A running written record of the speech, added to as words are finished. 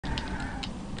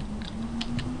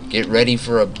Get ready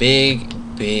for a big,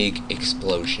 big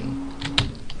explosion.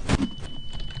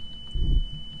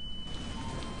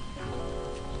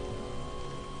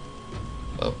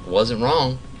 Well, wasn't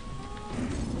wrong.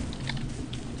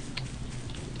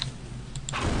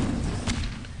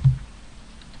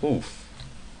 Oof.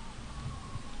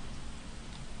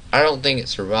 I don't think it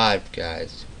survived,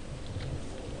 guys.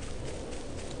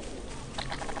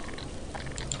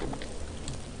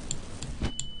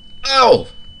 Oh!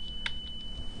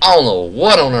 I don't know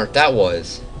what on earth that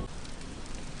was.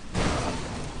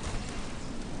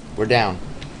 We're down.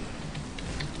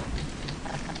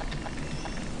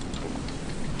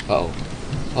 Uh-oh.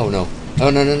 Oh no. Oh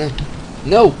no no no.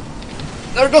 No!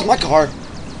 There goes my car!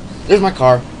 There's my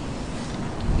car.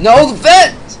 No, the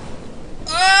vent!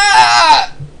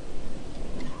 Ah!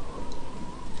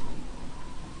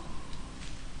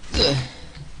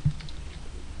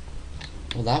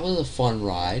 Well, that was a fun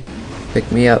ride.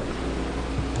 Pick me up.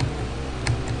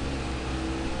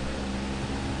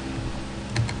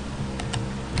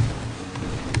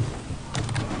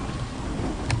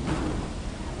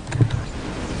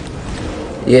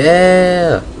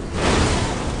 Yeah!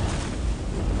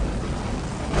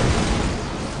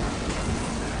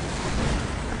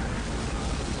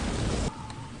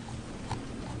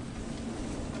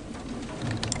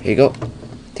 Here you go.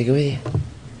 Take it with you.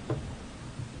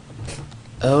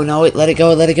 Oh no, wait, let it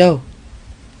go, let it go.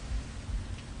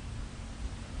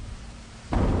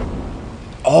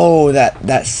 Oh,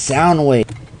 that sound wave.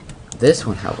 This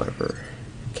one, however,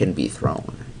 can be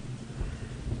thrown.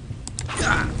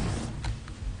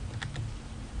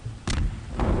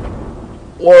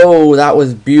 Whoa, that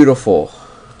was beautiful.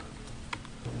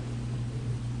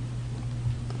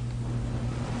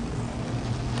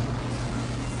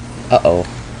 Uh-oh.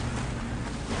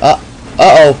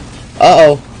 Uh-oh.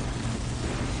 Uh-oh.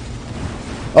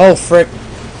 Oh, frick.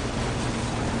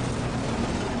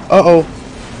 Uh-oh.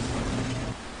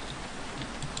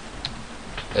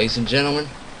 Ladies and gentlemen,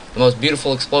 the most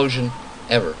beautiful explosion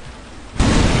ever.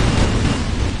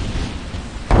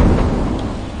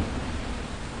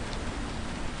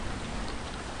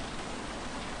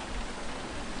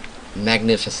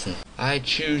 Magnificent. I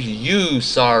choose you,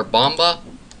 Sar Bomba.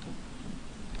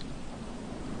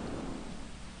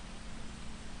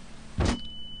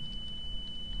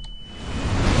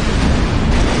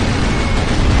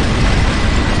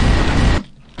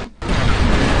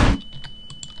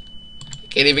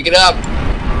 Can't even get up.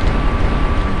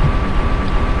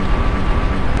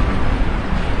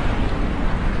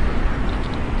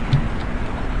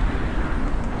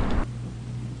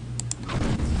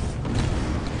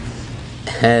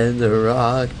 And the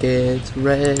rocket's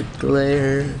red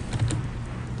glare,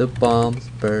 the bombs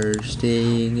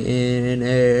bursting in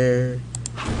air,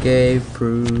 gave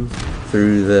proof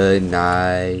through the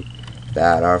night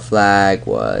that our flag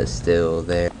was still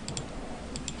there.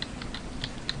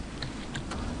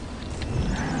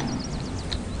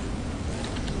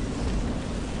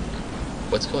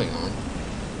 What's going on?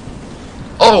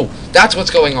 Oh, that's what's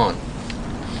going on.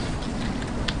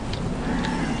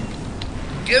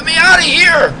 Get me out of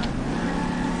here!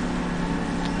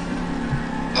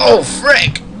 Oh,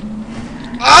 frick!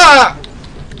 Ah!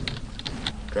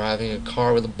 Driving a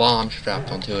car with a bomb strapped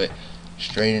onto it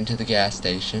straight into the gas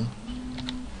station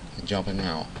and jumping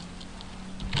out.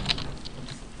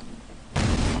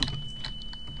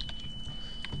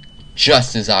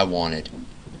 Just as I wanted.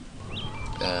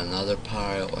 Got another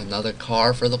pile, another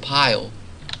car for the pile.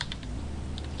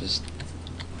 Just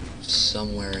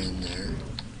somewhere in there.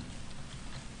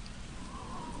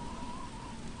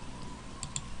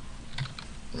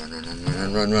 Run, run, run,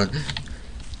 run, run, run.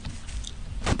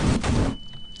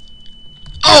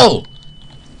 Oh!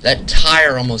 That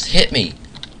tire almost hit me.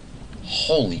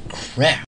 Holy crap.